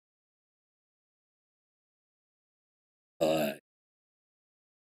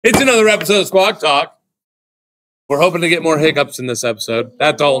It's another episode of Squawk Talk. We're hoping to get more hiccups in this episode.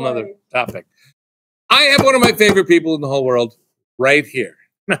 That's all another topic. I have one of my favorite people in the whole world right here.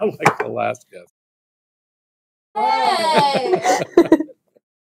 Not like the last guest. Hey!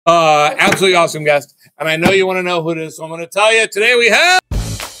 Absolutely awesome guest. And I know you want to know who it is, so I'm going to tell you. Today we have...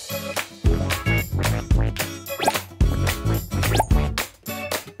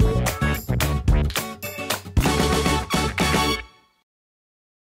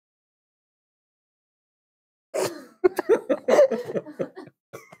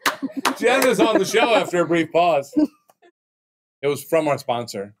 Jen is on the show after a brief pause. It was from our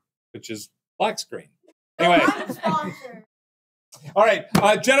sponsor, which is Black Screen. Anyway. All right,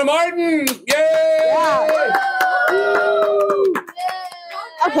 Jenna Martin. Yay! Yeah.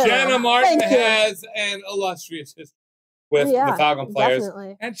 Okay. Jenna Martin has an illustrious history with the Falcon players.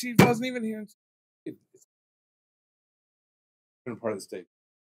 Definitely. And she wasn't even here. Been part of the state.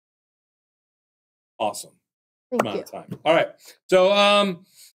 Awesome. Thank amount you. of time. All right. So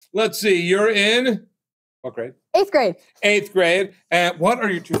let's see. You're in what grade? 8th grade. 8th grade. And what are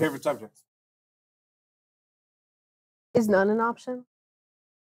your two favorite subjects? Is none an option?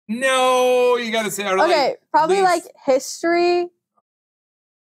 No, you got to say. Okay, probably like history.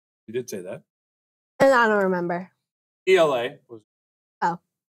 You did say that. And I don't remember. ELA was. Oh.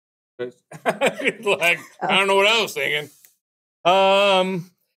 Like, I don't know what I was thinking.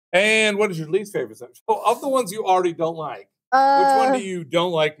 And what is your least favorite subject? So, of the ones you already don't like, which one do you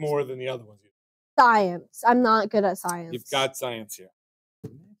don't like more than the other ones? Science. I'm not good at science. You've got science here.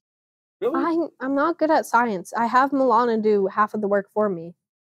 Really? I'm not good at science. I have Milana do half of the work for me.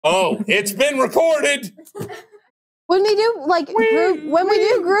 Oh, it's been recorded. When we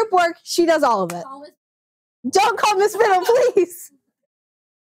do group work, she does all of it. Don't call Miss Middle, please.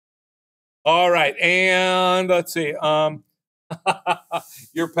 All right, and let's see.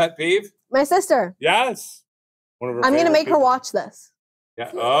 Your pet peeve? My sister. Yes. I'm gonna make her watch this.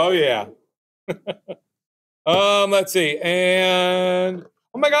 Yeah. Oh yeah. Let's see. And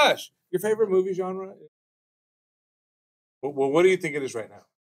oh my gosh, your favorite movie genre? Well, what do you think it is right now?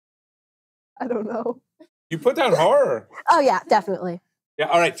 I don't know. You put down horror. Oh yeah, definitely. Yeah.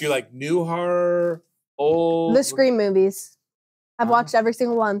 All right. Do you like new horror, old? The Scream movies. I've watched every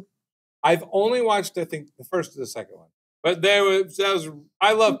single one. I've only watched, I think, the first and the second one. But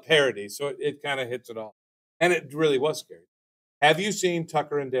I love parody, so it kind of hits it all. And it really was scary. Have you seen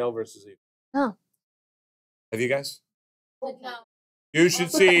Tucker and Dale versus Evil? No. Have you guys? No. You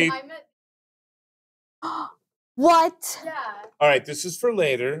should see. What? Yeah. All right, this is for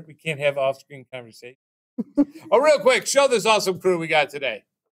later. We can't have off-screen conversation. Oh, real quick, show this awesome crew we got today.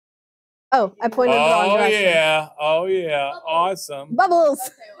 Oh, I pointed the wrong direction. Yeah. Oh, yeah. Awesome. Bubbles.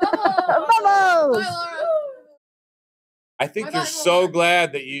 Okay, Bubbles. I think you're so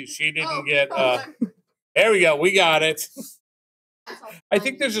glad that she didn't get... there we go. We got it. I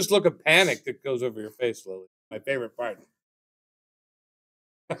think there's this look of panic that goes over your face, Lily. My favorite part.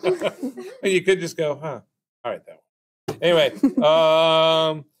 And you could just go, huh? All right, that one. Anyway,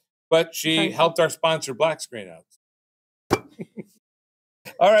 but she helped our sponsor Black Screen out.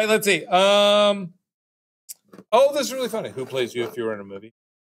 All right, let's see. Oh, this is really funny. Who plays you if you were in a movie?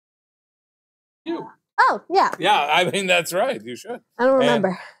 You. Oh, yeah. Yeah, I mean, that's right. You should. I don't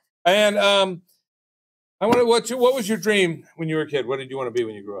remember. And I wonder what was your dream when you were a kid? What did you want to be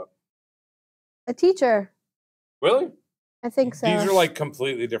when you grew up? A teacher. Really? I think so. These are like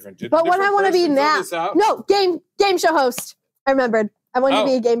completely different. But what I want to be now. No, game show host. I remembered. I wanted to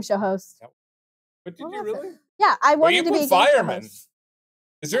be a game show host. But did you really? Yeah, I wanted to be a game fireman. show host.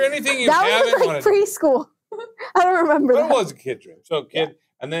 Is there anything you haven't haven't was like preschool. I don't remember that. That was a kid dream. So kid,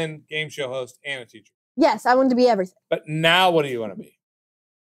 and then game show host and a teacher. Yes, I wanted to be everything. But now what do you want to be?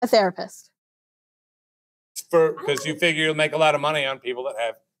 A therapist. Because you figure you'll make a lot of money on people that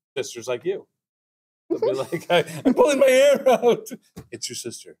have sisters like you. They'll be like, I'm pulling my hair out. It's your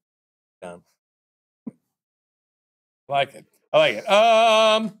sister. Down. I like it.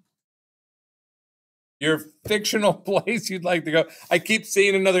 Your fictional place you'd like to go. I keep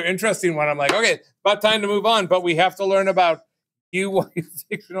seeing another interesting one. I'm like, okay, about time to move on, but we have to learn about you. What your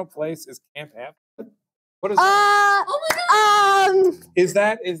fictional place is Camp Happy. What is that? Oh my God. Is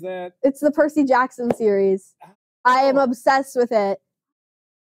that? It's the Percy Jackson series. I am obsessed with it.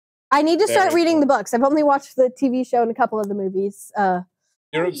 I need to start reading the books. I've only watched the TV show and a couple of the movies.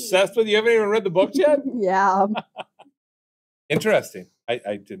 You're obsessed with? You haven't even read the books yet? Yeah. Interesting. I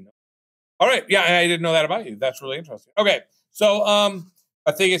didn't know. All right. Yeah, I didn't know that about you. That's really interesting. Okay. So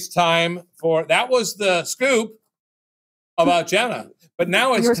I think it's time for... That was the scoop about Jenna. But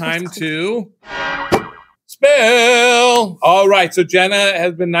now it's time to... Spin will. All right. So Jenna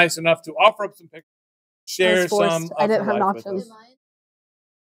has been nice enough to offer up some pictures, share some. I didn't of have her life with options. us.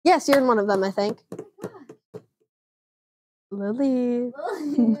 Yes, you're in one of them, I think. Lily.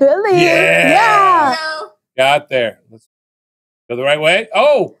 Lily. Yeah. No. Got there. Let's go the right way.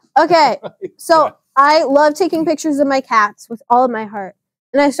 Oh. Okay. So I love taking pictures of my cats with all of my heart.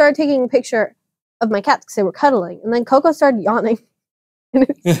 And I started taking a picture of my cats because they were cuddling. And then Coco started yawning. And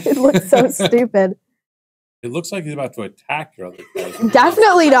it looked so stupid. It looks like he's about to attack your other cat.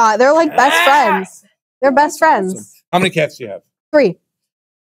 Definitely not. They're like best friends. They're best friends. Awesome. How many cats do you have? 3.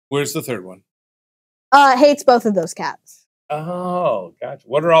 Where's the third one? Hates both of those cats. Oh, gotcha.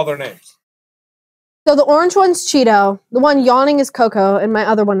 What are all their names? So the orange one's Cheeto. The one yawning is Coco. And my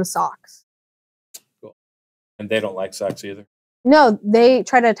other one is Socks. Cool. And they don't like Socks either? No, they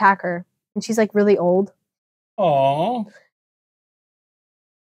try to attack her. And she's like really old. Aw.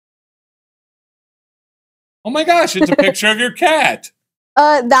 Oh my gosh, it's a picture of your cat.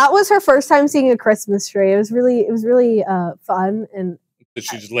 That was her first time seeing a Christmas tree. It was really fun and Did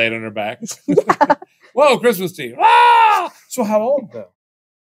she just lay it on her back? yeah. Whoa, Christmas tree. Ah! So how old though?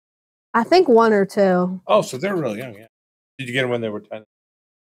 I think 1 or 2. Oh, so they're really young, yeah. Did you get them when they were tiny?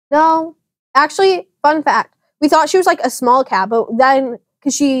 No, actually, fun fact. We thought she was like a small cat, but then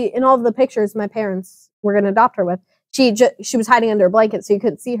because in all of the pictures my parents were gonna adopt her with, she was hiding under a blanket so you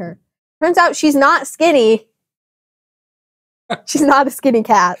couldn't see her. Turns out she's not skinny. She's not a skinny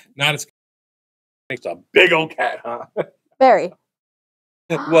cat. Not as it's a big old cat, huh? Very.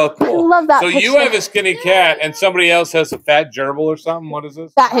 Well, cool. I love that So picture. you have a skinny cat and somebody else has a fat gerbil or something? What is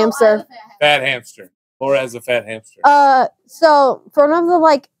this? Fat hamster. Fat hamster. Laura has a fat hamster. So for one of the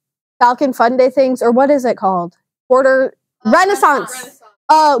like Falcon Fun Day things, or what is it called? Renaissance.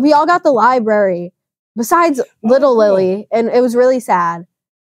 We all got the library besides little cool. Lily, and it was really sad.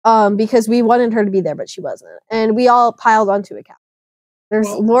 Because we wanted her to be there, but she wasn't. And we all piled onto a couch. There's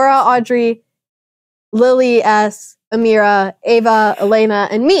Laura, Audrey, Lily S, Amira, Ava, Elena,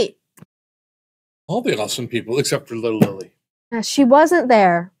 and me. All the awesome people, except for little Lily. Now, she wasn't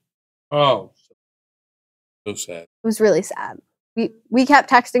there. Oh. So sad. It was really sad. We kept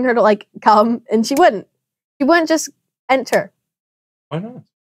texting her to like come, and she wouldn't. She wouldn't just enter. Why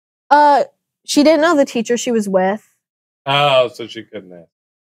not? She didn't know the teacher she was with. Oh, so she couldn't ask.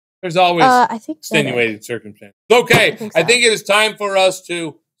 There's always I think extenuating circumstances. Okay, I think it is time for us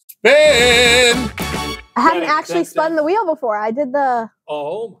to spin. I hadn't actually spun the wheel before. I did the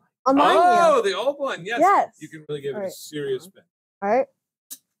on mine wheel. the old one. Yes. Yes. You can really give it a serious spin. All right.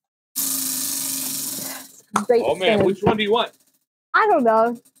 Great. Oh man, spin. which one do you want? I don't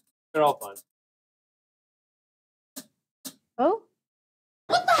know. They're all fun. Oh.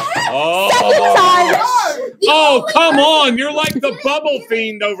 What the heck? Oh, Second time. Oh, come on. You're like the bubble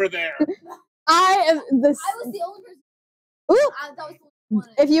fiend over there. I am this. I was the only person. Ooh. That was the one.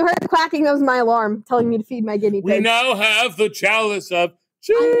 If you heard quacking, that was my alarm telling me to feed my guinea We pig. now have the chalice of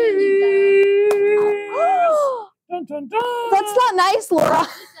cheese. Dun, dun, dun. That's not nice, Laura.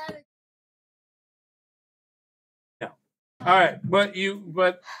 All right, but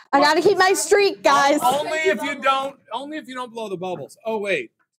I gotta keep my streak, guys. only if you don't blow the bubbles. Oh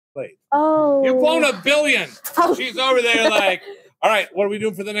wait. Oh. You've blown 1 billion. Oh. She's over there like, all right, what are we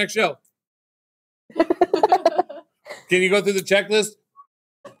doing for the next show? Can you go through the checklist?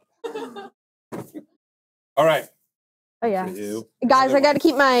 All right. Oh yeah. You. Guys, I gotta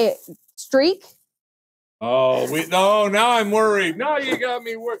keep my streak. Oh, now I'm worried. Now you got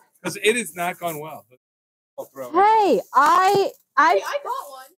me worried. Because it has not gone well. I'll throw it. Hey, I caught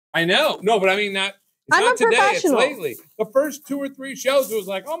one. I know. No, but I mean not. It's I'm not a today. professional. It's lately. The first 2 or 3 shows, it was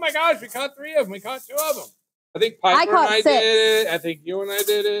like, oh my gosh, we caught 3 of them. We caught 2 of them. I think Piper and caught I 6. did it. I think you and I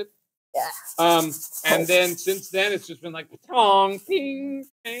did it. Yeah. And then since then, it's just been like tong, ping,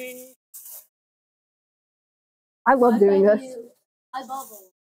 ping. I love doing this. I bubble.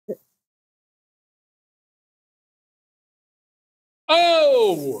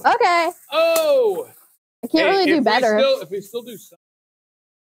 Oh. Okay. Oh. I can't really do better. If we still do something.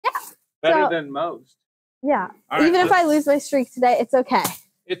 Yeah. Better So- than most. Yeah. All right, Even if I lose my streak today, it's okay.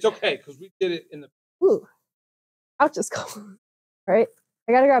 It's okay because we did it in the. Ooh. Ouch is cold. All right.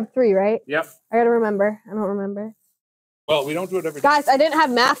 I gotta grab 3, right? Yep. I gotta remember. I don't remember. Well, we don't do it every day. Guys, I didn't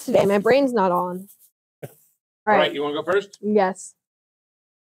have math today. My brain's not on. All All right, right. you want to go first? Yes.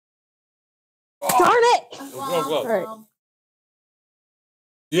 Oh, Darn it! go, go. All right.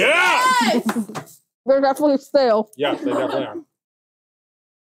 Yeah. Yes! They're definitely stale. Yeah, they definitely are.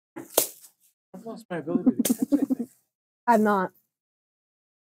 I've lost my ability to catch anything. I'm not.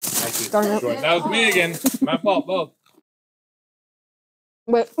 Thank you. Darn it. Sure. That was me again. My fault, both.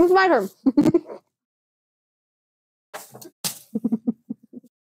 Wait, it's my turn.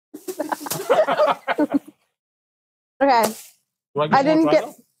 Okay. Do I didn't get.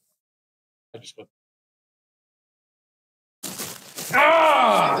 I just got.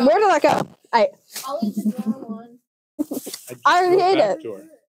 Ah! Where did that go? I'll eat the wrong one. I already ate it.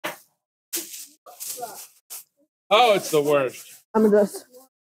 Oh, it's the worst. I'm gonna just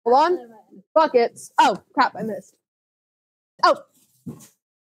hold on. Buckets. Oh crap! I missed. Oh.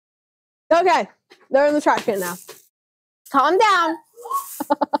 Okay, they're in the trash can now. Calm down.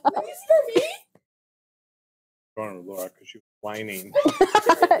 Are you scared me? Going to Laura because she was whining.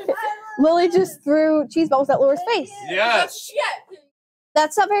 Lily just threw cheese balls at Laura's face. Yes.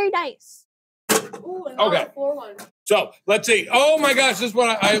 That's not very nice. Ooh, Okay. 4-1. So let's see. Oh my gosh, this is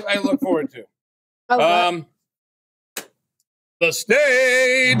what I look forward to. Oh, The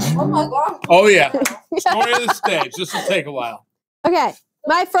stage. Oh my god. Oh yeah. Story of the stage. This will take a while. okay.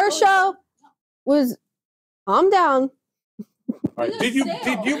 My first show was calm down. All right. Did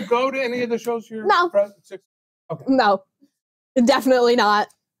you go to any of the shows here? No. Okay. No, definitely not.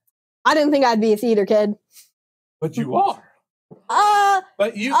 I didn't think I'd be a theater kid. But you are.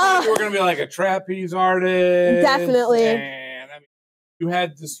 But you thought you were going to be like a trapeze artist. Definitely. And I mean, you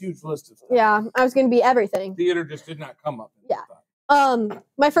had this huge list of stuff. Yeah, I was going to be everything. Theater just did not come up. Yeah.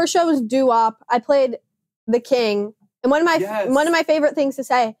 My first show was doo-wop. I played the king, and one of my favorite things to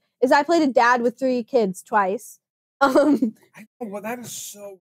say is I played a dad with 3 kids twice. I know, well, that is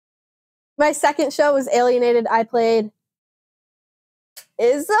so. My second show was Alienated. I played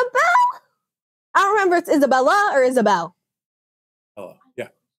Isabel. I don't remember if it's Isabella or Isabel. Oh yeah.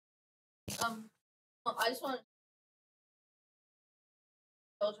 I just want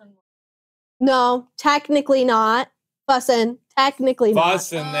children. No, technically not. Fussin', technically not.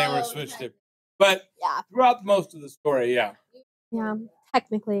 Fussin', they were Oh, switched okay. it. But Yeah. throughout most of the story, yeah. Yeah,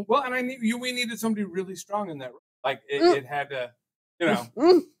 technically. Well, and we needed somebody really strong in that. Like it had to, you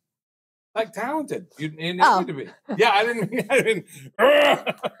know, like talented. You needed to be. Yeah, I didn't.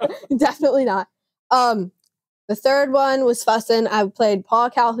 Definitely not. The third one was Fussin'. I played Paul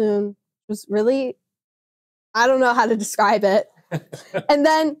Calhoun. It was really, I don't know how to describe it. And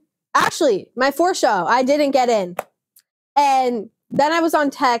then, actually, my fourth show, I didn't get in. And then I was on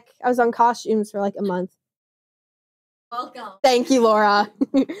tech. I was on costumes for like a month. Welcome. Thank you, Laura.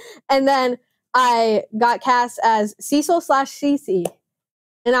 And then I got cast as Cecil/Cece.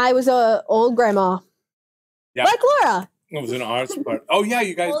 And I was a old grandma. Yeah. Like Laura. It was an arts part. Oh yeah,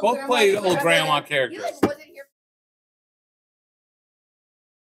 you guys Old both grandma, played you old guys grandma wasn't- characters. You guys wasn't here.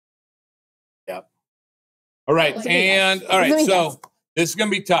 Yep. All right, It's a good and guess. all right, It's a good so this is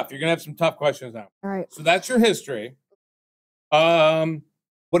gonna be tough. You're gonna have some tough questions now. All right. So that's your history.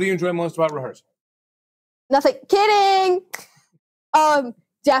 What do you enjoy most about rehearsal? Nothing. Kidding.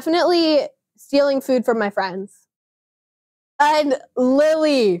 Definitely stealing food from my friends. And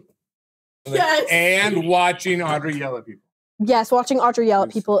Lily. Yes. And watching Audrey yell at people. Yes, watching Audrey yell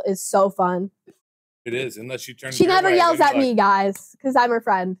at people is so fun. It is, unless you turn. She your never way, yells then at you're me, guys, because I'm her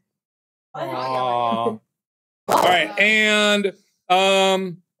friend. Like, aw. All right, and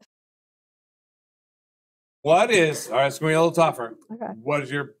what is? All right, it's gonna be a little tougher. Okay. What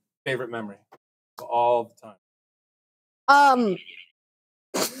is your favorite memory of all the time?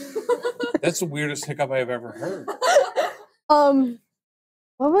 That's the weirdest hiccup I've ever heard.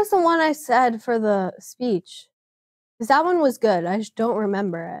 What was the one I said for the speech? Because that one was good. I just don't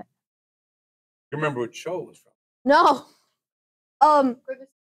remember it. You remember what show it was from? No.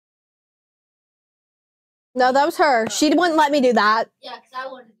 No, that was her. She wouldn't let me do that. Yeah, because I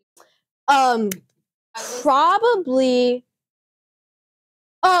wanted to. Probably.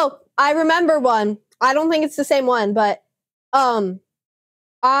 Oh, I remember one. I don't think it's the same one, but someone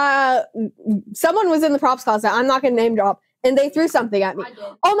was in the props closet. I'm not gonna name drop, and they threw something at me. I did.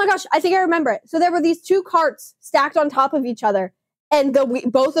 Oh my gosh, I think I remember it. So there were these 2 carts stacked on top of each other, and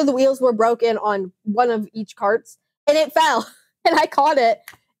both of the wheels were broken on one of each carts, and it fell, and I caught it,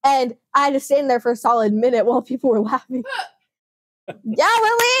 and I had to stand there for a solid minute while people were laughing. Yeah,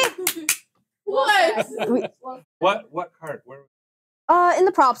 Lily. What? What card? Where? In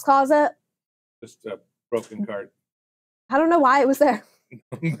the props closet. Just a broken card. I don't know why it was there.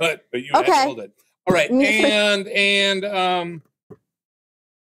 but you Okay. handled it. All right, and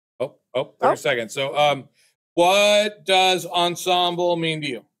 30 seconds. So what does ensemble mean to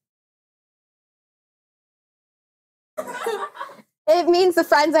you? It means the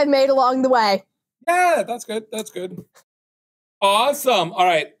friends I've made along the way. Yeah, that's good. That's good. Awesome. All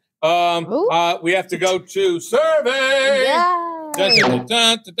right. We have to go to survey. Yeah. Dun, dun,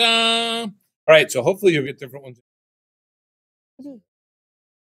 dun, dun, dun. All right, so hopefully you'll get different ones. Mhm.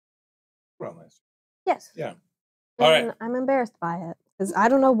 We're on last. Yes. Yeah. All right. I'm embarrassed by it because I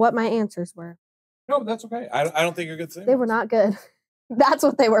don't know what my answers were. No, that's okay. I don't think you're good. They were not good. That's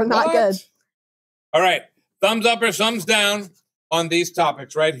what they were, not good. All right. Thumbs up or thumbs down on these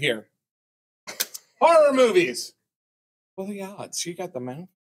topics right here. Horror movies. What are the odds? She got the mouth.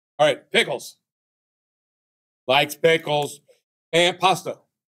 All right. Pickles. Likes pickles. And pasta.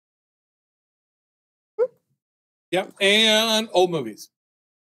 Yep. And old movies.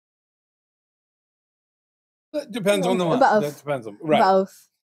 That depends on the one. Both. That depends on right. Both.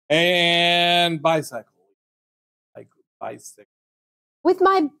 And bicycle. Like bicycle. With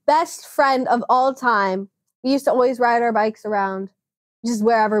my best friend of all time, we used to always ride our bikes around just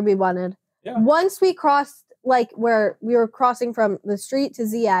wherever we wanted. Yeah. Once we crossed, like, where we were crossing from the street to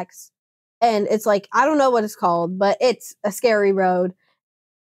ZX, and it's like, I don't know what it's called, but it's a scary road.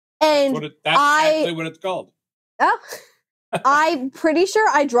 And that's actually what it's called. Oh, I'm pretty sure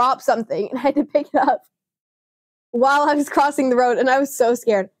I dropped something and I had to pick it up while I was crossing the road, and I was so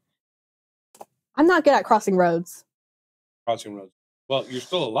scared. I'm not good at crossing roads. Crossing roads. Well, you're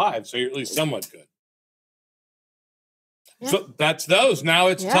still alive, so you're at least somewhat good. Yeah. So that's those. Now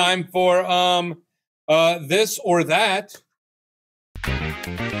it's time for this or that.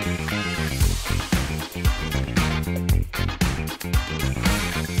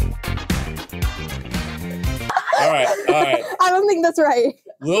 All right. I don't think that's right.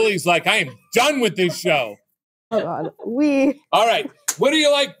 Lily's like, I am done with this show. Oh God, All right. What do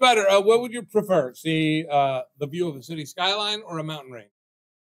you like better? What would you prefer? See the view of a city skyline or a mountain range?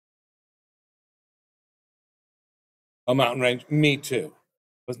 A mountain range. Me too.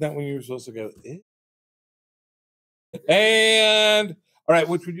 Wasn't that when you were supposed to go? And all right,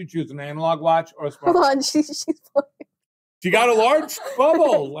 which would you choose? An analog watch or a smart watch? Hold on, she's She got a large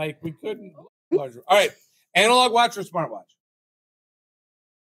bubble. Like we couldn't. Larger. All right, analog watch or smartwatch?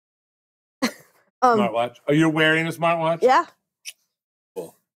 Smartwatch. Are you wearing a smartwatch? Yeah.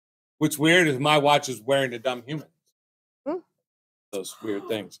 Cool. What's weird is my watch is wearing a dumb human. Those weird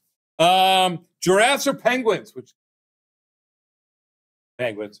things. Giraffes or penguins? Which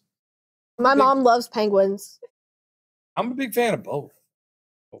penguins? My mom loves penguins. I'm a big fan of both.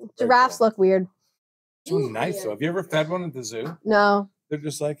 Giraffes look weird. So nice though. Have you ever fed one at the zoo? No. They're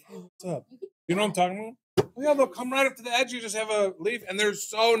just like, hey, what's up? You know what I'm talking about? Oh, yeah, they'll come right up to the edge. You just have a leaf, and they're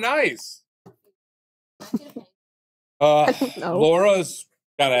so nice. Laura's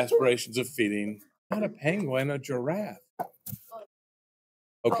got aspirations of feeding not a penguin, a giraffe.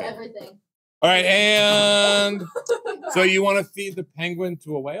 Okay. Everything. All right, and so you want to feed the penguin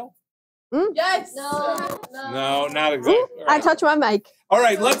to a whale? Yes. No, not exactly. Right. I touched my mic. All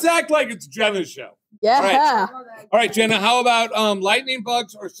right, let's act like it's Jenna's show. Yeah. All right, Jenna, how about lightning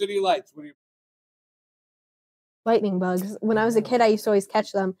bugs or city lights? What do you? Lightning bugs. When I was a kid, I used to always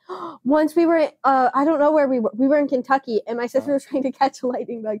catch them. Once we were, I don't know where we were. We were in Kentucky, and my sister was trying to catch a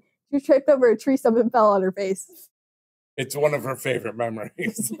lightning bug. She tripped over a tree stump and fell on her face. It's one of her favorite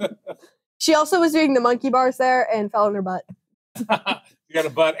memories. She also was doing the monkey bars there and fell on her butt. You got a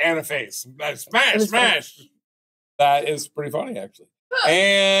butt and a face. Smash. Funny. That is pretty funny, actually.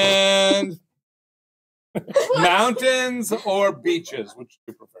 And mountains or beaches? Which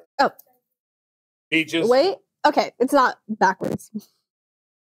do you prefer? Oh. Beaches. Wait. Okay, it's not backwards.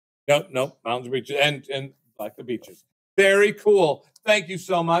 No, mountains or beaches. And like the beaches. Very cool. Thank you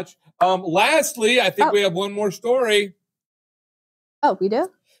so much. Lastly, I think we have one more story. Oh, we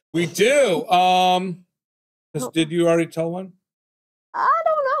do? We do. Did you already tell one? I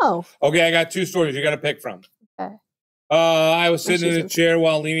don't know. Okay, I got two stories you got to pick from. Okay. I was sitting in a chair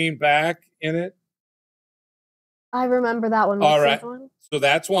while leaning back in it. I remember that one. All right. So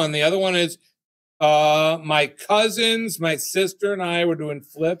that's one. The other one is my cousins, my sister, and I were doing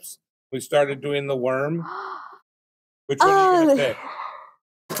flips. We started doing the worm. Which one are you going to pick?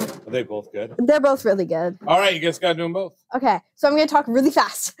 Are they both good? They're both really good. All right, you guys got to do them both. Okay, so I'm going to talk really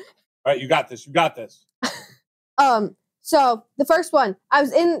fast. All right, you got this. So the first one, I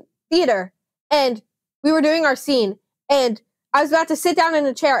was in theater, and we were doing our scene, and I was about to sit down in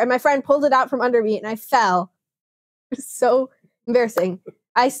a chair, and my friend pulled it out from under me, and I fell. It was so embarrassing.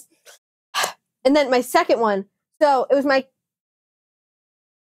 And then my second one, so it was my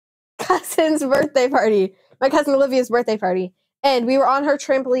cousin's birthday party, my cousin Olivia's birthday party, and we were on her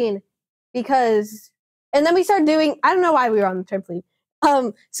trampoline and then we started doing, I don't know why we were on the trampoline.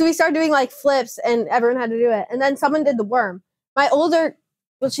 So we started doing like flips, and everyone had to do it. And then someone did the worm.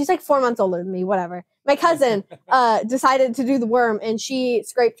 She's like 4 months older than me, whatever. My cousin decided to do the worm, and she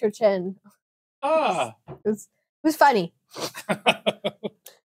scraped her chin. It was funny.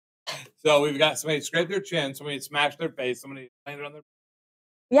 So we've got somebody scraped their chin, somebody smashed their face, somebody landed on their.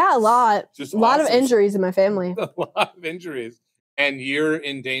 Yeah, a lot. Just A lot of awesome. injuries in my family. A lot of injuries. And you're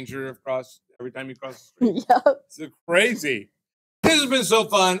in danger of every time you cross the street. Yeah. It's crazy. This has been so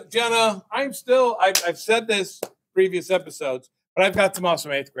fun. Jenna, I've said this previous episodes, but I've got some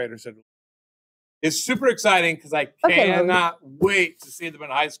awesome 8th graders. It's super exciting because I cannot wait to see them in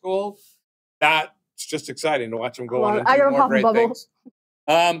high school. That's just exciting to watch them go on and do more great things.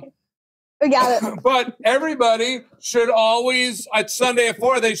 We got it. But everybody should always, at Sunday at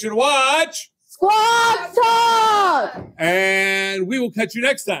 4, they should watch Squawk Talk! And we will catch you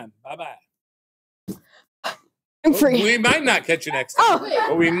next time. Bye-bye. I'm free. We might not catch you next time,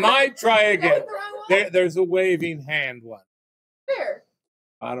 but we might try again. There's a waving hand one. Where?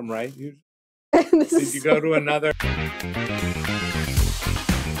 Bottom right. Did you go to another?